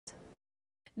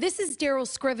This is Daryl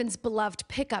Scriven's beloved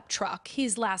pickup truck.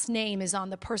 His last name is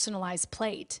on the personalized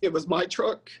plate. It was my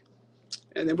truck,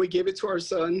 and then we gave it to our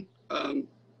son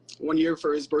 1 year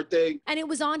for his birthday. And it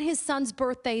was on his son's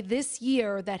birthday this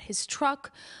year that his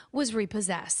truck was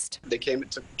repossessed. They came and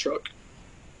took the truck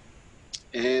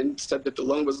and said that the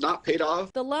loan was not paid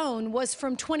off. The loan was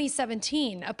from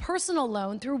 2017, a personal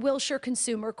loan through Wilshire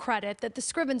Consumer Credit that the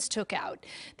Scrivens took out.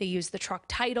 They used the truck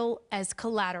title as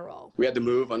collateral. We had to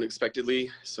move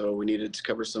unexpectedly, so we needed to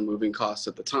cover some moving costs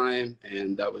at the time,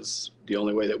 and that was the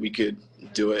only way that we could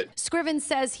do it. Scriven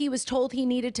says he was told he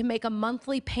needed to make a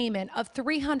monthly payment of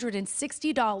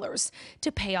 $360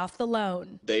 to pay off the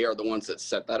loan. They are the ones that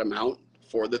set that amount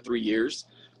for the 3 years.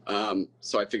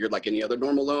 So I figured, like any other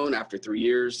normal loan, after 3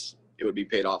 years, it would be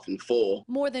paid off in full.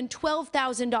 More than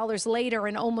 $12,000 later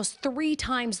and almost 3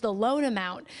 times the loan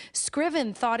amount,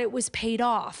 Scriven thought it was paid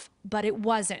off, but it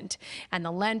wasn't. And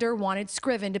the lender wanted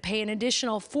Scriven to pay an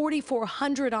additional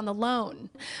 $4,400 on the loan,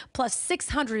 plus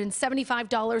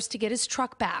 $675 to get his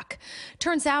truck back.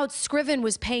 Turns out Scriven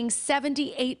was paying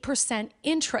 78%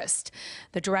 interest.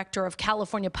 The director of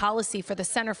California policy for the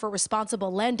Center for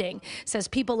Responsible Lending says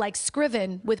people like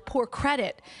Scriven with poor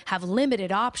credit have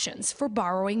limited options for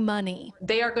borrowing money.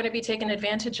 They are going to be taken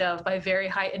advantage of by very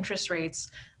high interest rates,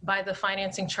 by the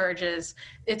financing charges.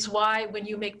 It's why when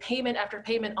you make payment after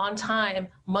payment on time,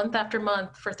 month after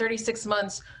month, for 36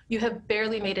 months, you have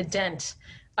barely made a dent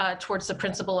towards the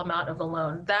principal amount of the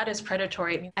loan. That is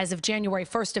predatory. As of January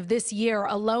 1st of this year,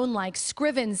 a loan like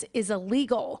Scriven's is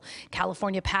illegal.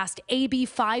 California passed AB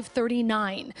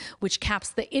 539, which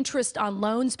caps the interest on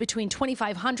loans between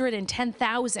 $2,500 and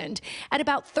 $10,000 at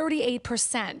about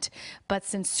 38%. But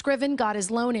since Scriven got his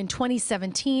loan in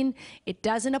 2017, it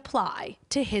doesn't apply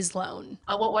to his loan.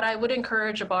 What I would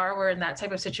encourage a borrower in that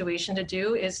type of situation to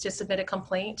do is to submit a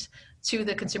complaint to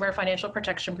the Consumer Financial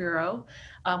Protection Bureau,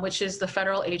 which is the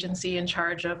federal agency in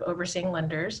charge of overseeing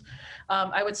lenders.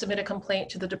 I would submit a complaint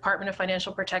to the Department of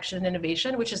Financial Protection and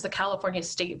Innovation, which is the California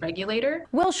state regulator.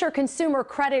 Wilshire Consumer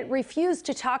Credit refused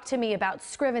to talk to me about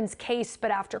Scriven's case, but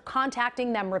after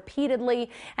contacting them repeatedly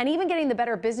and even getting the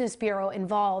Better Business Bureau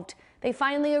involved, they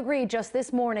finally agreed just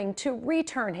this morning to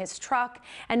return his truck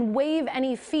and waive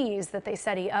any fees that they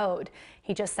said he owed.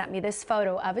 He just sent me this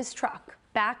photo of his truck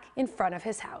back in front of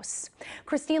his house.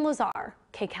 Kristine Lazar,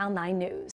 KCAL 9 News.